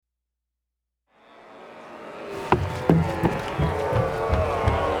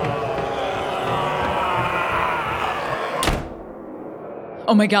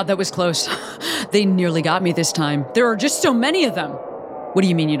Oh my God, that was close. They nearly got me this time. There are just so many of them. What do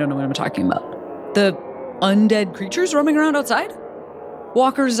you mean you don't know what I'm talking about? The undead creatures roaming around outside?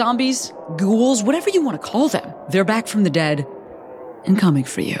 Walkers, zombies, ghouls, whatever you want to call them. They're back from the dead and coming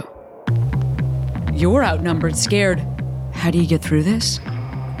for you. You're outnumbered, scared. How do you get through this?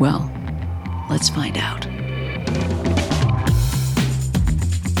 Well, let's find out.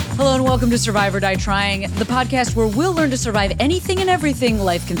 Hello and welcome to Survive or Die Trying, the podcast where we'll learn to survive anything and everything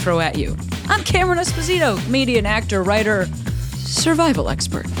life can throw at you. I'm Cameron Esposito, comedian, actor, writer, survival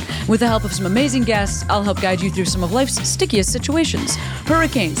expert. With the help of some amazing guests, I'll help guide you through some of life's stickiest situations.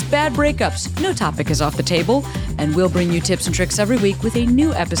 Hurricanes, bad breakups, no topic is off the table, and we'll bring you tips and tricks every week with a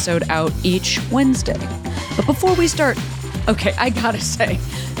new episode out each Wednesday. But before we start, okay, I gotta say,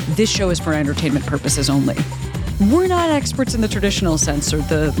 this show is for entertainment purposes only. We're not experts in the traditional sense or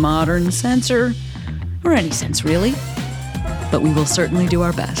the modern sense or any sense, really. But we will certainly do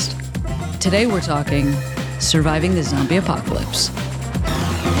our best. Today we're talking surviving the zombie apocalypse.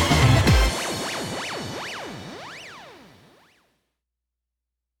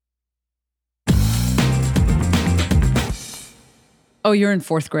 Oh, you're in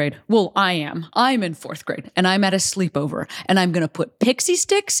fourth grade. Well, I am. I'm in fourth grade, and I'm at a sleepover, and I'm going to put pixie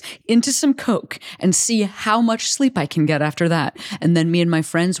sticks into some Coke and see how much sleep I can get after that. And then me and my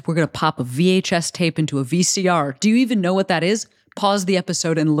friends, we're going to pop a VHS tape into a VCR. Do you even know what that is? Pause the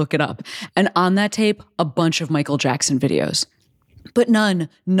episode and look it up. And on that tape, a bunch of Michael Jackson videos. But none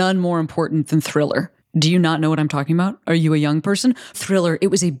more important than Thriller. Do you not know what I'm talking about? Are you a young person? Thriller,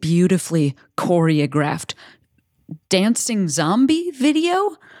 it was a beautifully choreographed dancing zombie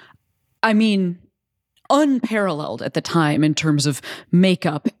video? I mean, unparalleled at the time in terms of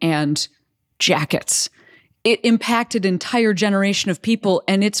makeup and jackets. It impacted an entire generation of people,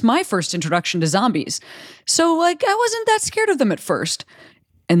 and it's my first introduction to zombies. So, I wasn't that scared of them at first.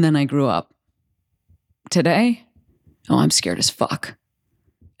 And then I grew up. Today, I'm scared as fuck.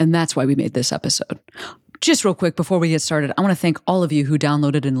 And that's why we made this episode. Just real quick before we get started, I want to thank all of you who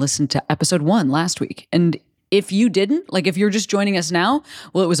downloaded and listened to episode 1 last week. And if you didn't, if you're just joining us now,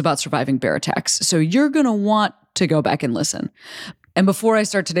 well, it was about surviving bear attacks. So you're going to want to go back and listen. And before I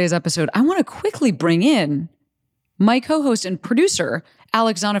start today's episode, I want to quickly bring in my co-host and producer,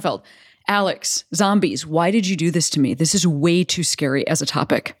 Alex Zonnefeld. Alex, zombies, why did you do this to me? This is way too scary as a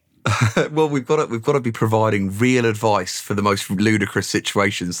topic. Well, we've got to be providing real advice for the most ludicrous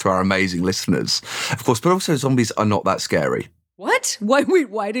situations to our amazing listeners, of course. But also, zombies are not that scary. What?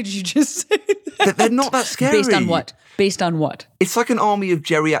 Why did you just say that? They're not that scary. Based on what? Based on what? It's like an army of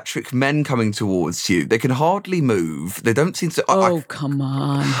geriatric men coming towards you. They can hardly move. They don't seem to... Come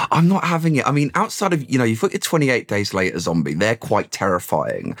on. I'm not having it. I mean, outside of, you've got your 28 Days Later zombie. They're quite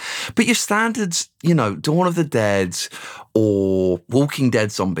terrifying. But your standards, Dawn of the Dead or Walking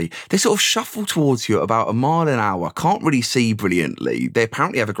Dead zombie, they sort of shuffle towards you at about a mile an hour, can't really see brilliantly. They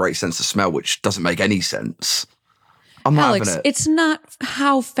apparently have a great sense of smell, which doesn't make any sense. Alex, it's not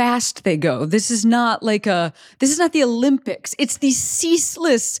how fast they go. This is not the Olympics. It's the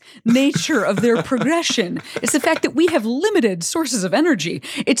ceaseless nature of their progression. It's the fact that we have limited sources of energy.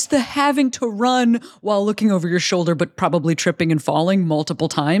 It's the having to run while looking over your shoulder, but probably tripping and falling multiple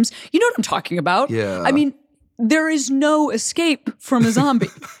times. You know what I'm talking about? Yeah. I mean, there is no escape from a zombie,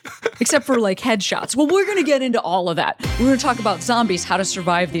 except for headshots. Well, we're going to get into all of that. We're going to talk about zombies, how to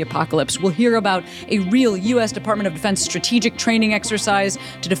survive the apocalypse. We'll hear about a real U.S. Department of Defense strategic training exercise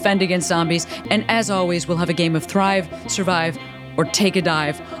to defend against zombies. And as always, we'll have a game of Thrive, Survive, or Take a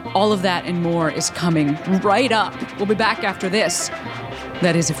Dive. All of that and more is coming right up. We'll be back after this.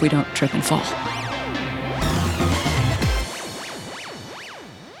 That is, if we don't trip and fall.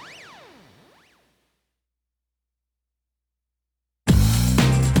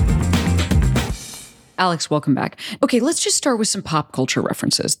 Alex, welcome back. Okay, let's just start with some pop culture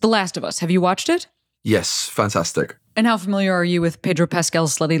references. The Last of Us. Have you watched it? Yes, fantastic. And how familiar are you with Pedro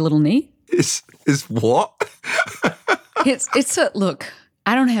Pascal's slutty little knee? Is what? It's a look.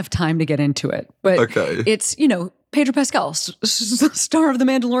 I don't have time to get into it, but okay. It's Pedro Pascal, star of The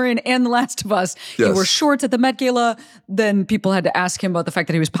Mandalorian and The Last of Us. Yes. He wore shorts at the Met Gala. Then people had to ask him about the fact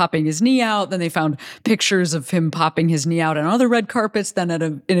that he was popping his knee out. Then they found pictures of him popping his knee out on other red carpets. Then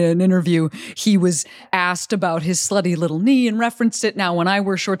in an interview, he was asked about his slutty little knee and referenced it. Now, when I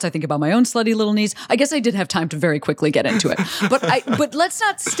wear shorts, I think about my own slutty little knees. I guess I did have time to very quickly get into it. But let's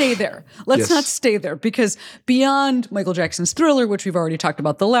not stay there. Let's not stay there, because beyond Michael Jackson's Thriller, which we've already talked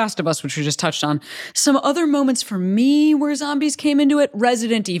about, The Last of Us, which we just touched on, some other moments for me where zombies came into it.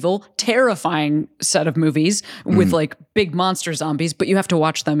 Resident Evil, terrifying set of movies with like big monster zombies, but you have to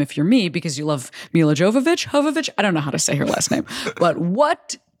watch them if you're me because you love Mila Jovovich. I don't know how to say her last name, but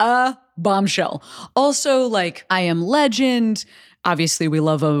what a bombshell. Also, like I Am Legend. Obviously, we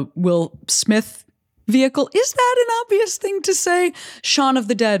love a Will Smith vehicle. Is that an obvious thing to say? Shaun of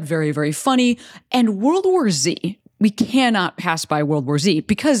the Dead, very, very funny. And World War Z. We cannot pass by World War Z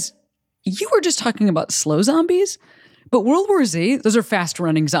because you were just talking about slow zombies, but World War Z, those are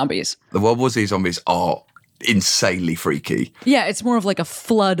fast-running zombies. The World War Z zombies are insanely freaky. Yeah, it's more of like a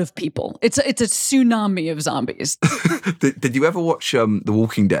flood of people. It's a tsunami of zombies. Did you ever watch The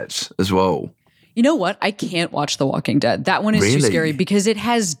Walking Dead as well? You know what? I can't watch The Walking Dead. That one is too Really? scary because it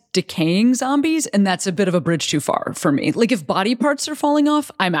has decaying zombies, and that's a bit of a bridge too far for me. Like if body parts are falling off,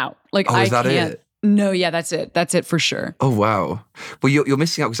 I'm out. Like Oh, I is that can't. it? No, yeah, that's it. That's it for sure. Oh, wow. Well, you're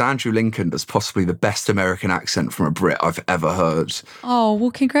missing out because Andrew Lincoln does possibly the best American accent from a Brit I've ever heard. Oh,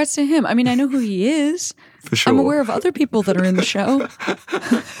 well, congrats to him. I mean, I know who he is. For sure. I'm aware of other people that are in the show.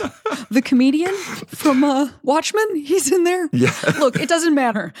 The comedian from Watchmen, he's in there. Yeah. Look, it doesn't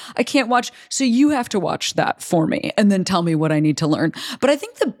matter. I can't watch. So you have to watch that for me and then tell me what I need to learn. But I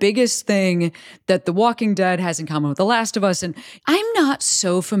think the biggest thing that The Walking Dead has in common with The Last of Us, and I'm not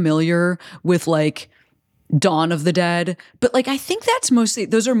so familiar with like Dawn of the Dead, but like I think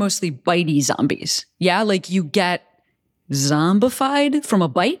those are mostly bitey zombies. Yeah, like you get zombified from a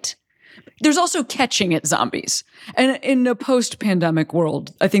bite. There's also catching it zombies. And in a post-pandemic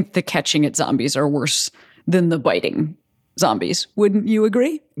world, I think the catching it zombies are worse than the biting zombies. Wouldn't you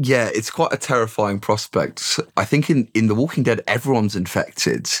agree? Yeah, it's quite a terrifying prospect. I think in The Walking Dead, everyone's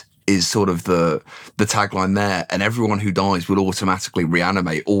infected is sort of the tagline there, and everyone who dies will automatically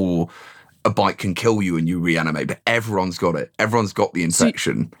reanimate, or a bite can kill you and you reanimate, but everyone's got it. Everyone's got the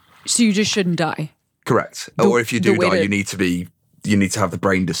infection. So you just shouldn't die. Correct. Or if you do die, you need to have the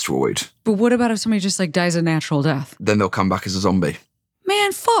brain destroyed. But what about if somebody just like dies a natural death? Then they'll come back as a zombie.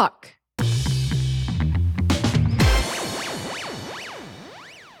 Man, fuck.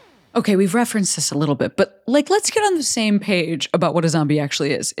 Okay, we've referenced this a little bit, but like, let's get on the same page about what a zombie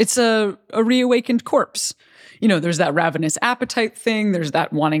actually is. It's a reawakened corpse. You know, there's that ravenous appetite thing. There's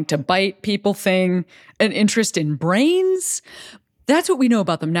that wanting to bite people thing, an interest in brains. That's what we know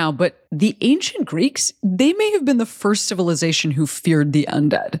about them now. But the ancient Greeks, they may have been the first civilization who feared the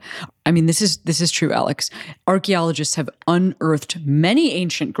undead. I mean, this is true, Alex. Archaeologists have unearthed many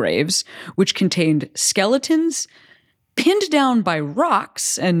ancient graves, which contained skeletons pinned down by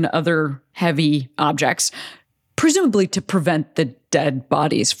rocks and other heavy objects, presumably to prevent the dead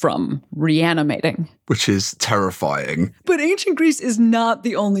bodies from reanimating. Which is terrifying. But ancient Greece is not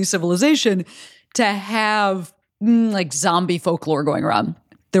the only civilization to have like zombie folklore going around.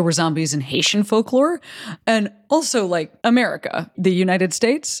 There were zombies in Haitian folklore, and also like America, the United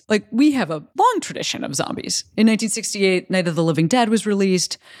States. Like we have a long tradition of zombies. In 1968, Night of the Living Dead was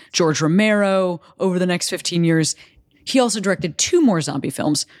released. George Romero, over the next 15 years, he also directed 2 more zombie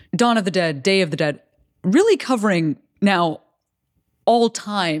films, Dawn of the Dead, Day of the Dead, really covering now all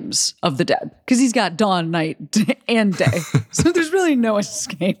times of the dead, because he's got dawn, night, and day. So there's really no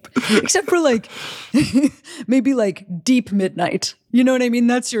escape, except for like maybe like deep midnight. You know what I mean?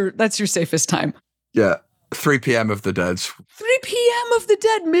 That's your safest time. Yeah. 3 p.m. of the dead. 3 p.m. of the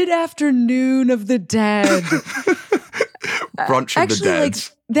dead, mid-afternoon of the dead. Brunch of the dead. Like,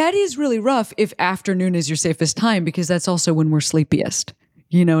 that is really rough if afternoon is your safest time, because that's also when we're sleepiest.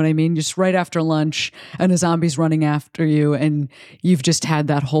 You know what I mean? Just right after lunch and a zombie's running after you and you've just had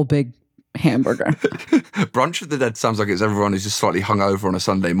that whole big hamburger. Brunch of the Dead sounds like it's everyone who's just slightly hungover on a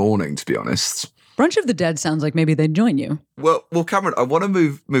Sunday morning, to be honest. Brunch of the Dead sounds like maybe they'd join you. Well, Cameron, I want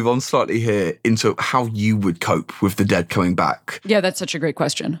to move on slightly here into how you would cope with the dead coming back. Yeah, that's such a great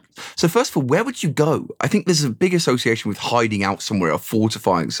question. So first of all, where would you go? I think there's a big association with hiding out somewhere or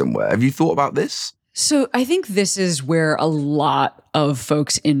fortifying somewhere. Have you thought about this? So I think this is where a lot of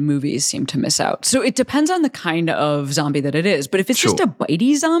folks in movies seem to miss out. So it depends on the kind of zombie that it is. But if it's just a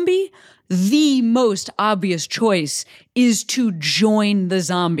bitey zombie, the most obvious choice is to join the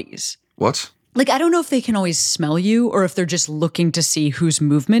zombies. What? Like, I don't know if they can always smell you or if they're just looking to see whose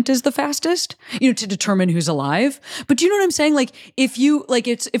movement is the fastest, to determine who's alive. But do you know what I'm saying? Like, if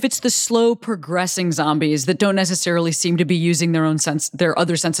it's the slow progressing zombies that don't necessarily seem to be using their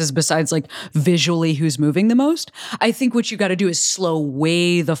other senses besides like visually who's moving the most, I think what you got to do is slow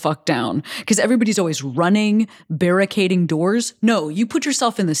way the fuck down, because everybody's always running, barricading doors. No, you put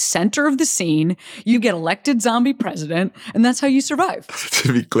yourself in the center of the scene, you get elected zombie president, and that's how you survive.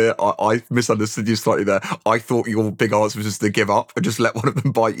 To be clear, I misunderstood misunderstood you slightly there. I thought your big answer was just to give up and just let one of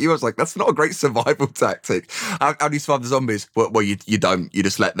them bite you. I was like, that's not a great survival tactic. How do you survive the zombies? Well, you don't. You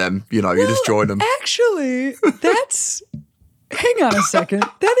just let them, you just join them. Actually, that's... Hang on a second.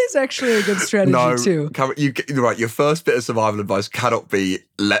 That is actually a good strategy, too. You're right. Your first bit of survival advice cannot be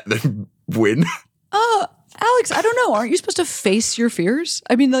let them win. Alex, I don't know. Aren't you supposed to face your fears?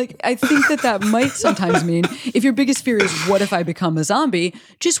 I mean, I think that might sometimes mean if your biggest fear is, what if I become a zombie?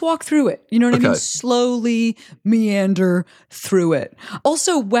 Just walk through it. You know what I mean? Slowly meander through it.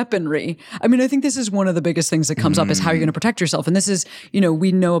 Also, weaponry. I mean, I think this is one of the biggest things that comes up is how you're going to protect yourself. And this is,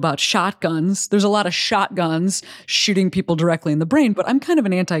 we know about shotguns. There's a lot of shotguns shooting people directly in the brain, but I'm kind of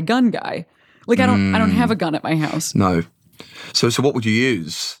an anti-gun guy. I don't have a gun at my house. No. So what would you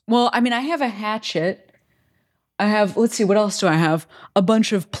use? Well, I mean, I have a hatchet. I have, let's see, what else do I have? A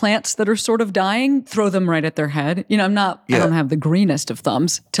bunch of plants that are sort of dying, throw them right at their head. I don't have the greenest of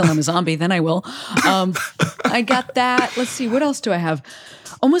thumbs till I'm a zombie, then I will. I got that. Let's see, what else do I have?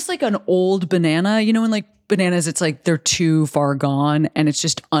 Almost like an old banana, when bananas, it's like they're too far gone and it's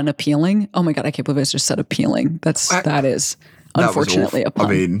just unappealing. Oh my God, I can't believe I just said appealing. That is unfortunately a pun. I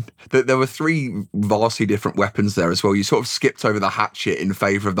mean, there were 3 vastly different weapons there as well. You sort of skipped over the hatchet in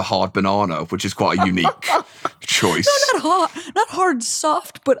favour of the hard banana, which is quite a unique choice. No, not hard,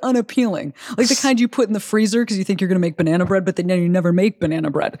 soft, but unappealing. Like the kind you put in the freezer because you think you're going to make banana bread, but then you never make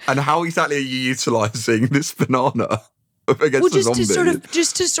banana bread. And how exactly are you utilising this banana?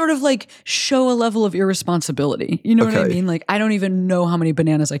 Just to sort of show a level of irresponsibility. You know what I mean? I don't even know how many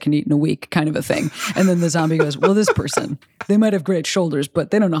bananas I can eat in a week, kind of a thing. And then the zombie goes, well, this person, they might have great shoulders,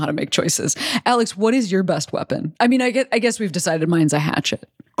 but they don't know how to make choices. Alex, what is your best weapon? I mean, I guess we've decided mine's a hatchet.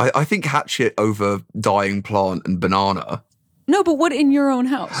 I think hatchet over dying plant and banana. No, but what in your own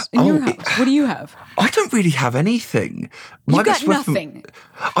house? Your house, what do you have? I don't really have anything. You got nothing.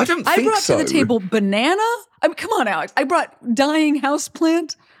 I don't think so. I brought to the table banana. I mean, come on, Alex. I brought dying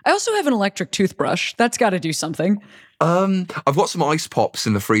houseplant. I also have an electric toothbrush. That's got to do something. I've got some ice pops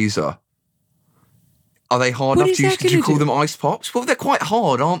in the freezer. Are they hard enough? Did you call them ice pops? Well, they're quite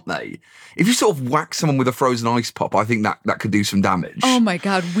hard, aren't they? If you sort of whack someone with a frozen ice pop, I think that could do some damage. Oh my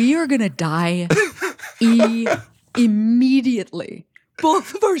God, we are going to die immediately.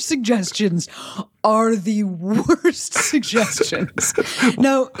 Both of our suggestions are the worst suggestions.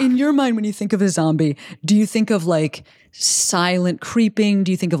 Now, in your mind, when you think of a zombie, do you think of silent creeping?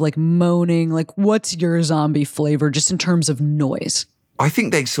 Do you think of moaning? What's your zombie flavor just in terms of noise? I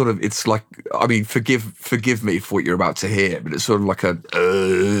think they sort of, it's like, I mean, forgive me for what you're about to hear, but it's sort of like a,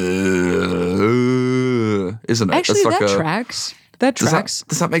 isn't it? Actually, that tracks. That tracks.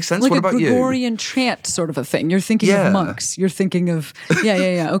 Does that make sense? Like what about you? Like a Gregorian chant sort of a thing. You're thinking of monks. You're thinking of,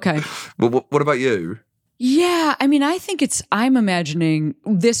 yeah. Okay. Well, what about you? Yeah, I mean, I think I'm imagining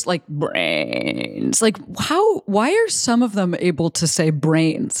this brains. Why are some of them able to say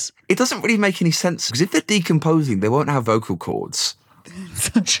brains? It doesn't really make any sense because if they're decomposing, they won't have vocal cords.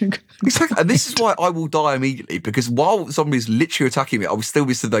 Such a good Exactly. And this is why I will die immediately, because while somebody's literally attacking me, I will still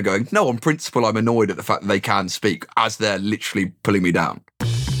be stood there going, no, on principle, I'm annoyed at the fact that they can speak as they're literally pulling me down.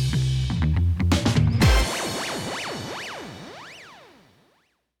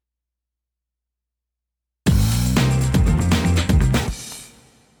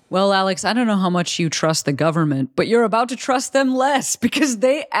 Well, Alex, I don't know how much you trust the government, but you're about to trust them less because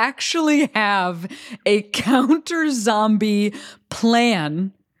they actually have a counter-zombie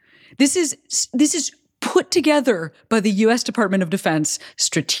plan. This is put together by the U.S. Department of Defense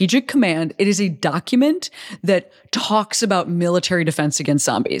Strategic Command. It is a document that talks about military defense against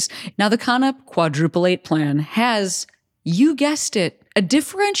zombies. Now, the CONUP Quadruple 8 plan has, you guessed it, a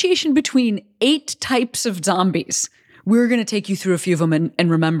differentiation between 8 types of zombies. We're going to take you through a few of them, and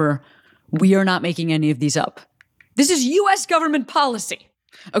remember, we are not making any of these up. This is U.S. government policy.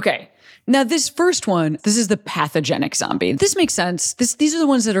 Okay, now this first one, this is the pathogenic zombie. This makes sense. These are the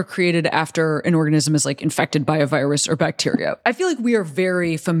ones that are created after an organism is infected by a virus or bacteria. I feel like we are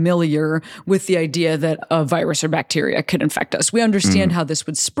very familiar with the idea that a virus or bacteria could infect us. We understand how this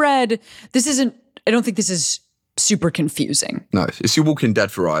would spread. I don't think this is super confusing. No, it's your Walking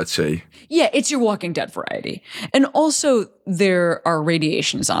Dead variety. Yeah, it's your Walking Dead variety. And also there are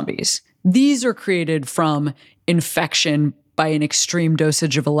radiation zombies. These are created from infection by an extreme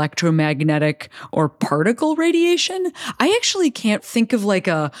dosage of electromagnetic or particle radiation. I actually can't think of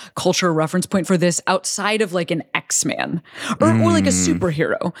a cultural reference point for this outside of an X-Man or a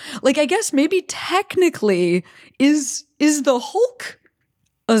superhero. I guess maybe technically is the Hulk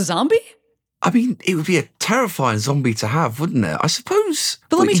a zombie? I mean, it would be a terrifying zombie to have, wouldn't it? I suppose.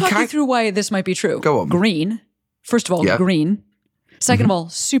 But let me talk you through why this might be true. Go on. Green. First of all, green. Second of all,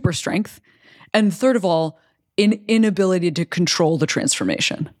 super strength. And third of all, an inability to control the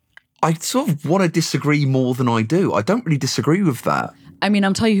transformation. I sort of want to disagree more than I do. I don't really disagree with that. I mean,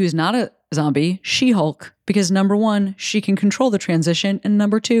 I'm telling you who's not a zombie, She-Hulk, because number one, she can control the transition, and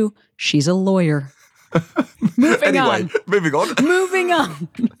number two, she's a lawyer. Moving on. Moving on.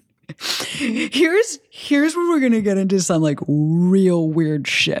 Here's where we're going to get into some like real weird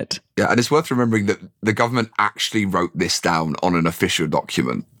shit. Yeah, and it's worth remembering that the government actually wrote this down on an official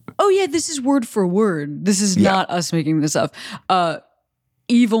document. Oh yeah, this is word for word. This is not us making this up.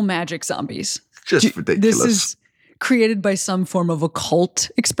 Evil magic zombies. Just ridiculous. This is created by some form of occult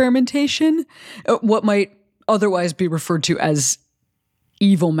experimentation, what might otherwise be referred to as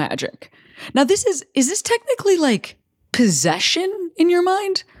evil magic. Now, is this technically like possession in your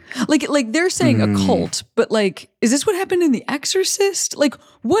mind? Like they're saying occult, but like, is this what happened in The Exorcist? Like,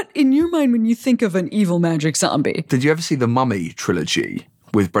 what in your mind when you think of an evil magic zombie? Did you ever see the Mummy trilogy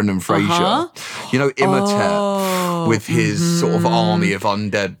with Brendan Fraser? You know, Imhotep with his sort of army of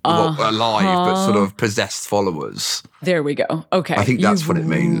undead, alive but sort of possessed followers. There we go. Okay. I think that's what it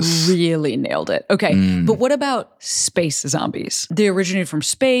means. Really nailed it. Okay. But what about space zombies? They originated from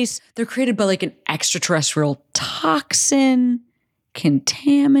space. They're created by like an extraterrestrial toxin,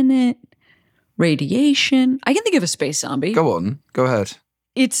 contaminant, radiation. I can think of a space zombie. Go on. Go ahead.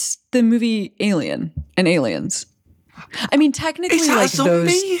 It's the movie Alien and Aliens. I mean, technically, is that like a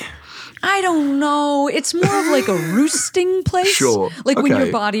zombie? those. I don't know. It's more of like a roosting place. Sure. Like when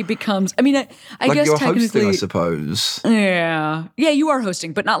your body becomes. I mean, I like guess you're technically. hosting, I suppose. Yeah, you are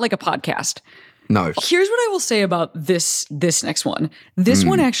hosting, but not like a podcast. No. Here's what I will say about this next one. This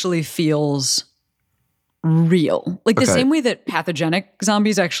one actually feels real, like the same way that pathogenic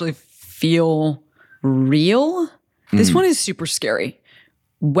zombies actually feel real. This one is super scary.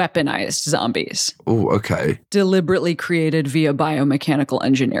 Weaponized zombies. Oh, okay. Deliberately created via biomechanical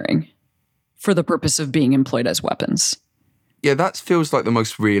engineering for the purpose of being employed as weapons. Yeah, that feels like the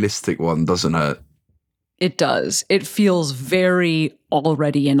most realistic one, doesn't it? It does. It feels very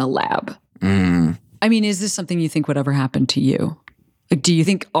already in a lab. I mean, is this something you think would ever happen to you? Like, do you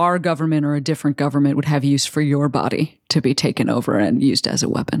think our government or a different government would have use for your body to be taken over and used as a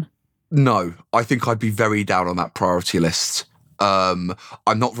weapon? No, I think I'd be very down on that priority list. I'm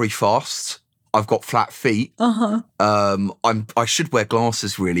not very fast. I've got flat feet. I should wear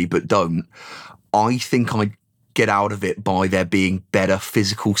glasses really, but don't. I think I'd get out of it by there being better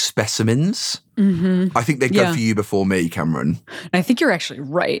physical specimens. I think they'd go for you before me, Cameron. I think you're actually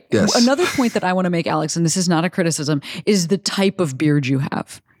right. Yes. Another point that I want to make, Alex, and this is not a criticism, is the type of beard you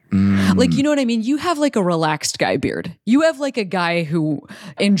have. Like, you know what I mean? You have like a relaxed guy beard. You have like a guy who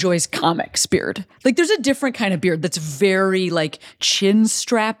enjoys comics beard. Like there's a different kind of beard that's very like chin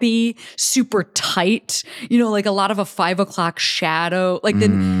strappy, super tight, you know, like a lot of a 5 o'clock shadow. Like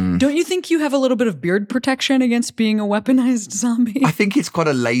then don't you think you have a little bit of beard protection against being a weaponized zombie? I think it's quite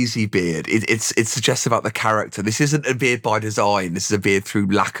a lazy beard. It suggests about the character. This isn't a beard by design. This is a beard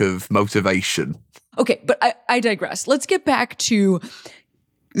through lack of motivation. Okay, but I digress. Let's get back to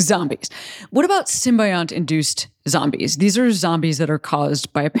zombies. What about symbiont-induced zombies? These are zombies that are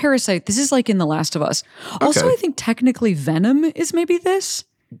caused by a parasite. This is like in The Last of Us. Also, I think technically Venom is maybe this.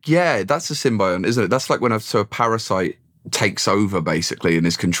 Yeah, that's a symbiont, isn't it? That's like when a parasite takes over basically and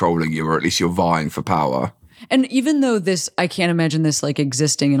is controlling you, or at least you're vying for power. And even though I can't imagine this like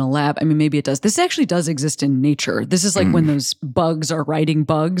existing in a lab. I mean, maybe it does. This actually does exist in nature. This is like when those bugs are riding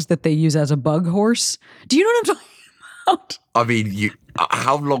bugs that they use as a bug horse. Do you know what I'm talking about? I mean,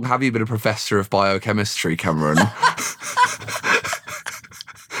 how long have you been a professor of biochemistry, Cameron?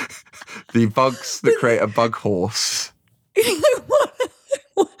 The bugs that create a bug horse. I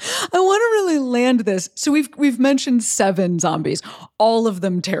want to really land this. So we've mentioned 7 zombies, all of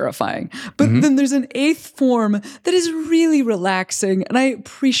them terrifying. But then there's an 8th form that is really relaxing. And I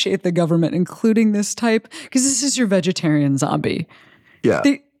appreciate the government including this type because this is your vegetarian zombie. Yeah.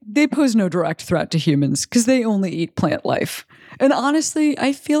 They pose no direct threat to humans because they only eat plant life. And honestly,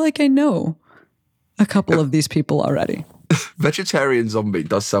 I feel like I know a couple of these people already. Vegetarian zombie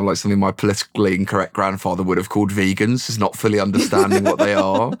does sound like something my politically incorrect grandfather would have called vegans, is not fully understanding what they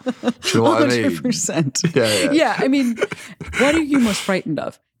are. Do you know what 100%. I mean? Yeah, I mean, what are you most frightened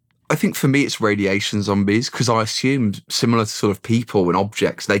of? I think for me it's radiation zombies because I assume similar to sort of people and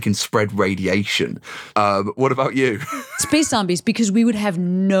objects, they can spread radiation. What about you? Space zombies, because we would have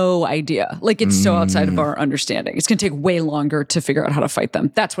no idea. Like it's so outside of our understanding. It's going to take way longer to figure out how to fight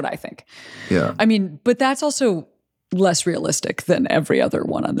them. That's what I think. Yeah. I mean, but that's also less realistic than every other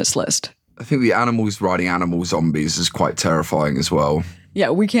one on this list. I think the animals riding animal zombies is quite terrifying as well. Yeah,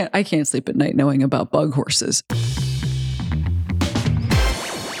 I can't sleep at night knowing about bug horses.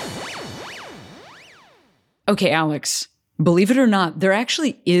 Okay, Alex, believe it or not, there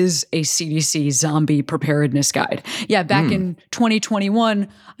actually is a CDC zombie preparedness guide. Yeah, back in 2021.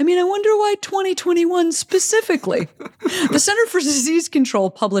 I mean, I wonder why 2021 specifically. The Center for Disease Control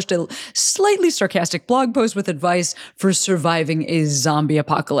published a slightly sarcastic blog post with advice for surviving a zombie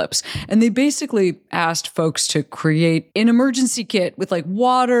apocalypse. And they basically asked folks to create an emergency kit with like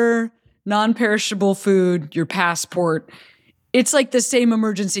water, non-perishable food, your passport. It's like the same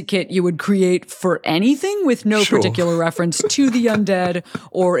emergency kit you would create for anything with no particular reference to the undead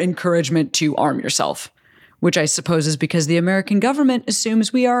or encouragement to arm yourself, which I suppose is because the American government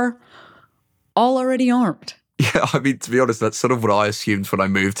assumes we are all already armed. Yeah, I mean, to be honest, that's sort of what I assumed when I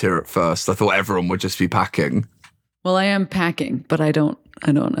moved here at first. I thought everyone would just be packing. Well, I am packing, but I don't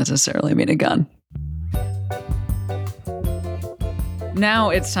necessarily mean a gun. Now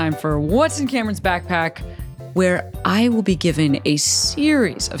it's time for What's in Cameron's Backpack, where I will be given a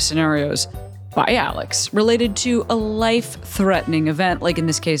series of scenarios by Alex related to a life-threatening event, like in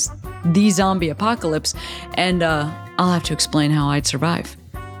this case, the zombie apocalypse, and I'll have to explain how I'd survive.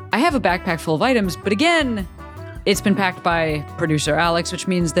 I have a backpack full of items, but again, it's been packed by producer Alex, which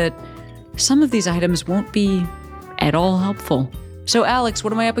means that some of these items won't be at all helpful. So Alex,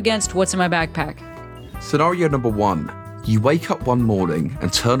 what am I up against? What's in my backpack? Scenario number 1. You wake up one morning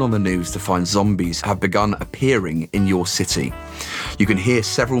and turn on the news to find zombies have begun appearing in your city. You can hear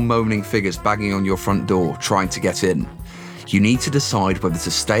several moaning figures banging on your front door, trying to get in. You need to decide whether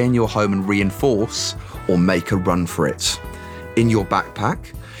to stay in your home and reinforce or make a run for it. In your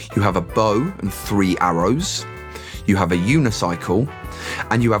backpack, you have a bow and 3 arrows. You have a unicycle,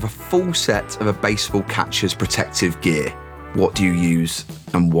 and you have a full set of a baseball catcher's protective gear. What do you use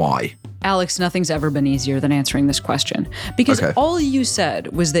and why? Alex, nothing's ever been easier than answering this question, because all you said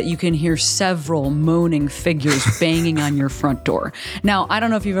was that you can hear several moaning figures banging on your front door. Now, I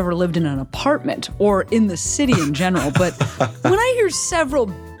don't know if you've ever lived in an apartment or in the city in general, but when I hear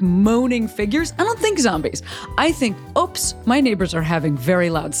several moaning figures, I don't think zombies. I think, oops, my neighbors are having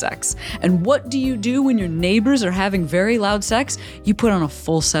very loud sex. And what do you do when your neighbors are having very loud sex? You put on a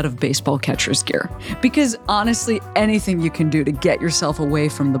full set of baseball catcher's gear. Because honestly, anything you can do to get yourself away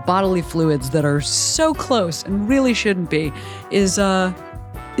from the bodily fluids that are so close and really shouldn't be is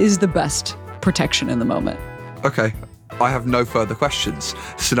the best protection in the moment. Okay, I have no further questions.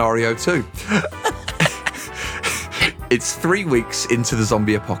 Scenario 2. It's 3 weeks into the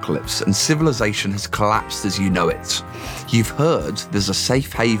zombie apocalypse and civilization has collapsed as you know it. You've heard there's a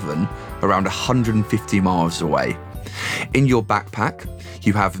safe haven around 150 miles away. In your backpack,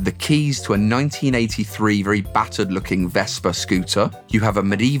 you have the keys to a 1983 very battered-looking Vespa scooter, you have a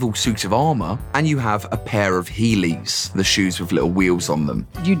medieval suit of armour, and you have a pair of Heelys, the shoes with little wheels on them.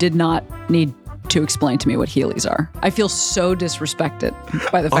 You did not need to explain to me what Heelys are. I feel so disrespected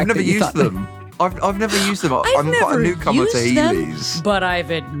by the fact that you thought them. I've never used them. I'm quite a newcomer to Heelys. But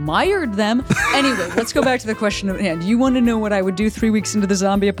I've admired them. Anyway, let's go back to the question at hand. You want to know what I would do 3 weeks into the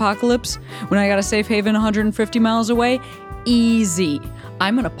zombie apocalypse when I got a safe haven 150 miles away? Easy.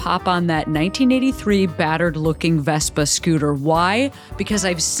 I'm going to pop on that 1983 battered-looking Vespa scooter. Why? Because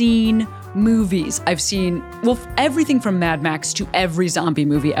I've seen movies. I've seen, everything from Mad Max to every zombie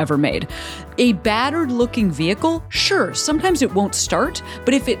movie ever made. A battered-looking vehicle, sure, sometimes it won't start,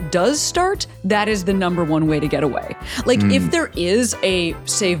 but if it does start, that is the number one way to get away. Like, if there is a,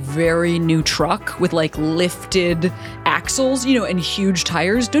 say, very new truck with, like, lifted axles, and huge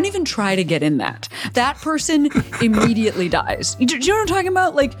tires, don't even try to get in that. That person immediately dies. Do you know what I'm talking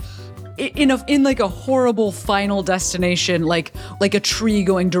about? Like, in like a horrible Final Destination, like a tree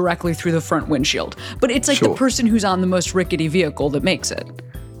going directly through the front windshield. But it's like the person who's on the most rickety vehicle that makes it.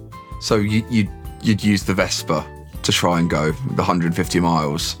 So you'd use the Vespa to try and go the 150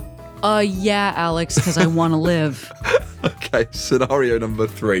 miles? Yeah, Alex, because I want to live. Okay, scenario number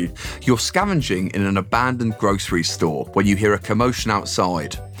 3. You're scavenging in an abandoned grocery store when you hear a commotion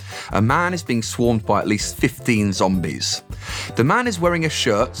outside. A man is being swarmed by at least 15 zombies. The man is wearing a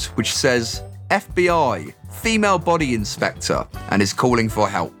shirt which says FBI, Female Body Inspector, and is calling for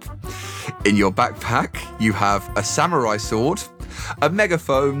help. In your backpack, you have a samurai sword, a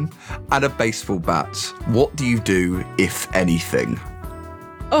megaphone, and a baseball bat. What do you do, if anything?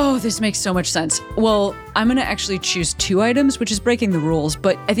 Oh, this makes so much sense. Well, I'm going to actually choose 2 items, which is breaking the rules,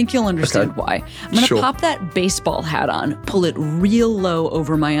 but I think you'll understand why. I'm going to pop that baseball hat on, pull it real low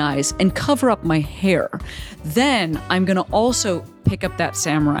over my eyes, and cover up my hair. Then I'm going to also pick up that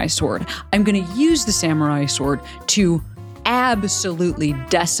samurai sword. I'm going to use the samurai sword to absolutely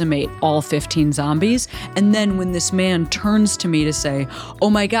decimate all 15 zombies. And then when this man turns to me to say, "Oh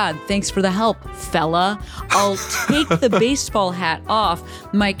my God, thanks for the help, fella," I'll take the baseball hat off.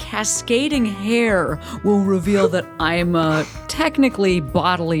 My cascading hair will reveal that I'm technically,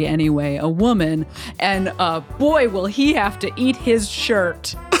 bodily anyway, a woman. And boy, will he have to eat his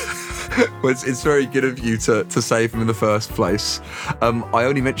shirt. Well, it's very good of you to save him in the first place. I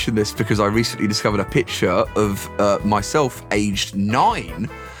only mention this because I recently discovered a picture of myself, aged 9,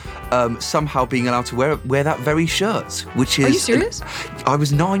 somehow being allowed to wear that very shirt, which is... Are you serious? I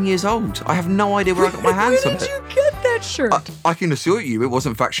was 9 years old. I have no idea where I got my hands on it. Where did you get that shirt? I can assure you it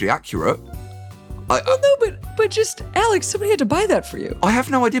wasn't factually accurate. No, but just, Alex, somebody had to buy that for you. I have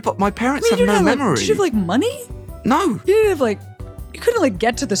no idea, but my parents have no memory. Did you have, money? No. You didn't have, you couldn't,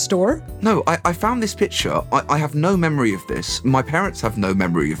 get to the store? No, I found this picture. I have no memory of this. My parents have no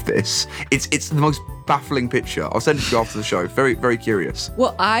memory of this. It's the most baffling picture. I'll send it to you after the show. Very, very curious.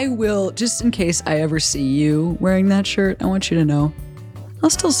 Well, I will, just in case I ever see you wearing that shirt, I want you to know, I'll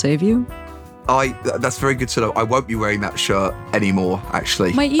still save you. That's very good to know. I won't be wearing that shirt anymore,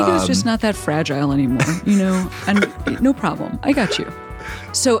 actually. My ego's just not that fragile anymore, and no problem. I got you.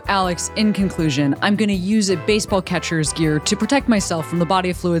 So, Alex, in conclusion, I'm going to use a baseball catcher's gear to protect myself from the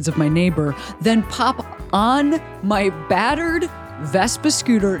body fluids of my neighbor, then pop on my battered Vespa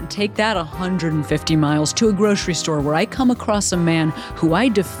scooter and take that 150 miles to a grocery store where I come across a man who I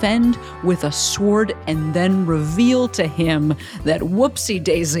defend with a sword and then reveal to him that, whoopsie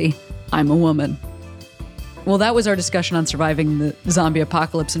daisy, I'm a woman. Well, that was our discussion on surviving the zombie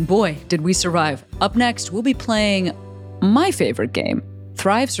apocalypse, and boy, did we survive. Up next, we'll be playing my favorite game,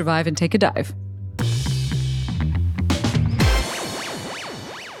 Thrive, Survive, and Take a Dive.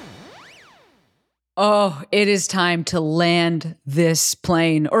 Oh, it is time to land this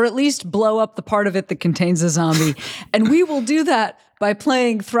plane, or at least blow up the part of it that contains a zombie. And we will do that by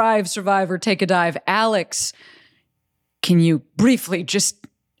playing Thrive, Survive, or Take a Dive. Alex, can you briefly just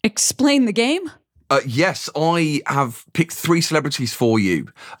explain the game? Yes, I have picked 3 celebrities for you.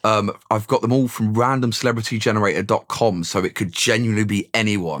 I've got them all from randomcelebritygenerator.com, so it could genuinely be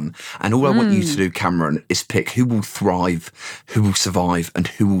anyone. And all I want you to do, Cameron, is pick who will thrive, who will survive, and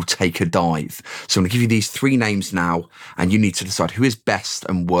who will take a dive. So I'm going to give you these 3 names now, and you need to decide who is best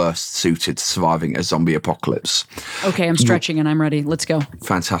and worst suited to surviving a zombie apocalypse. Okay, I'm stretching and I'm ready. Let's go.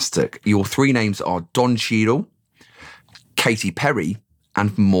 Fantastic. Your 3 names are Don Cheadle, Katy Perry,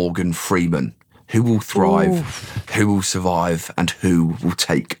 and Morgan Freeman. Who will thrive, who will survive, and who will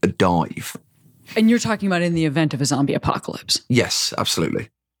take a dive? And you're talking about in the event of a zombie apocalypse? Yes, absolutely.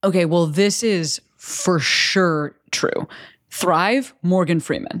 Okay, well, this is for sure true. Thrive, Morgan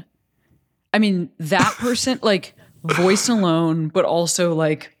Freeman. I mean, that person, voice alone, but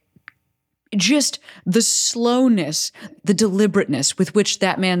also, just the slowness, the deliberateness with which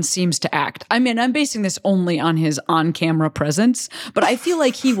that man seems to act. I mean, I'm basing this only on his on-camera presence, but I feel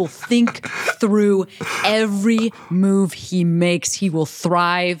like he will think through every move he makes. He will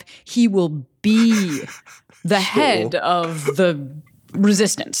thrive. He will be the head of the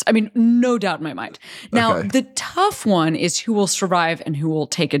resistance. I mean, no doubt in my mind. Now, the tough one is who will survive and who will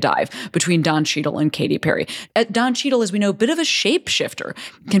take a dive between Don Cheadle and Katy Perry. Don Cheadle, as we know, a bit of a shapeshifter.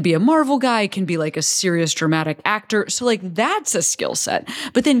 Can be a Marvel guy, can be a serious dramatic actor. So that's a skill set.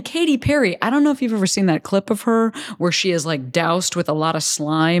 But then Katy Perry, I don't know if you've ever seen that clip of her where she is doused with a lot of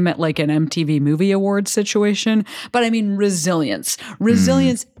slime at an MTV Movie Awards situation. But I mean, resilience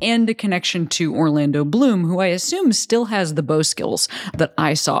and a connection to Orlando Bloom, who I assume still has the bow skills that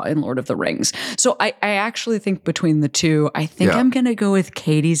I saw in Lord of the Rings. So I actually think between the two, I think I'm going to go with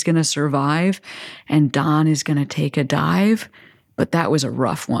Katie's going to survive and Don is going to take a dive. But that was a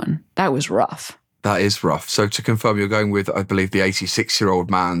rough one. That was rough. That is rough. So to confirm, you're going with, I believe, the 86-year-old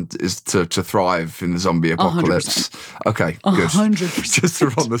man is to thrive in the zombie apocalypse. 100%. Okay, good. 100%. Just to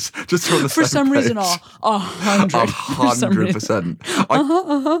run this. For some reason,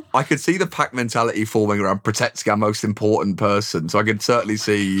 100%. I could see the pack mentality forming around protecting our most important person. So I could certainly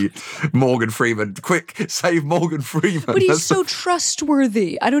see Morgan Freeman. Quick, save Morgan Freeman. But he's so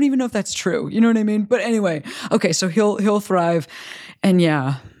trustworthy. I don't even know if that's true. You know what I mean? But anyway, okay, so he'll thrive, and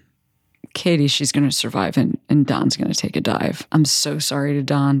yeah. Katie, she's going to survive, and Don's going to take a dive. I'm so sorry to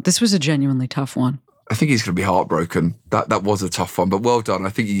Don. This was a genuinely tough one. I think he's going to be heartbroken. That was a tough one, but well done. I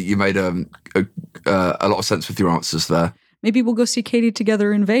think you made a lot of sense with your answers there. Maybe we'll go see Katie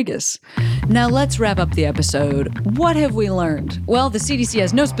together in Vegas. Now let's wrap up the episode. What have we learned? Well, the CDC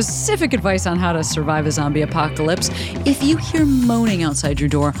has no specific advice on how to survive a zombie apocalypse. If you hear moaning outside your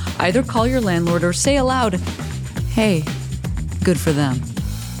door, either call your landlord or say aloud, "Hey, good for them."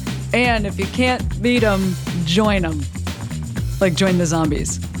 And if you can't beat them, join them. Like, join the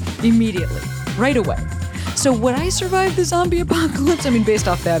zombies. Immediately. Right away. So would I survive the zombie apocalypse? I mean, based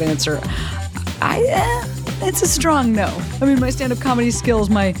off that answer, it's a strong no. I mean, my stand-up comedy skills,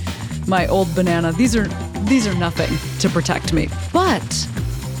 my old banana, these are nothing to protect me. But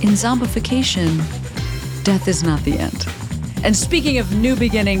in zombification, death is not the end. And speaking of new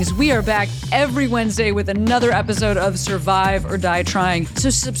beginnings, we are back every Wednesday with another episode of Survive or Die Trying. So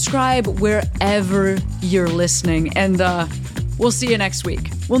subscribe wherever you're listening, and we'll see you next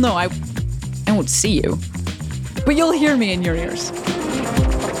week. Well, no, I won't see you, but you'll hear me in your ears.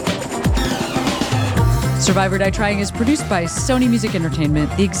 Survive or Die Trying is produced by Sony Music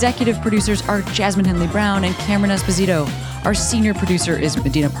Entertainment. The executive producers are Jasmine Henley Brown and Cameron Esposito. Our senior producer is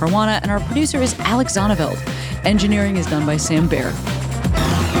Medina Parwana, and our producer is Alex Zonneveld. Engineering is done by Sam Baer.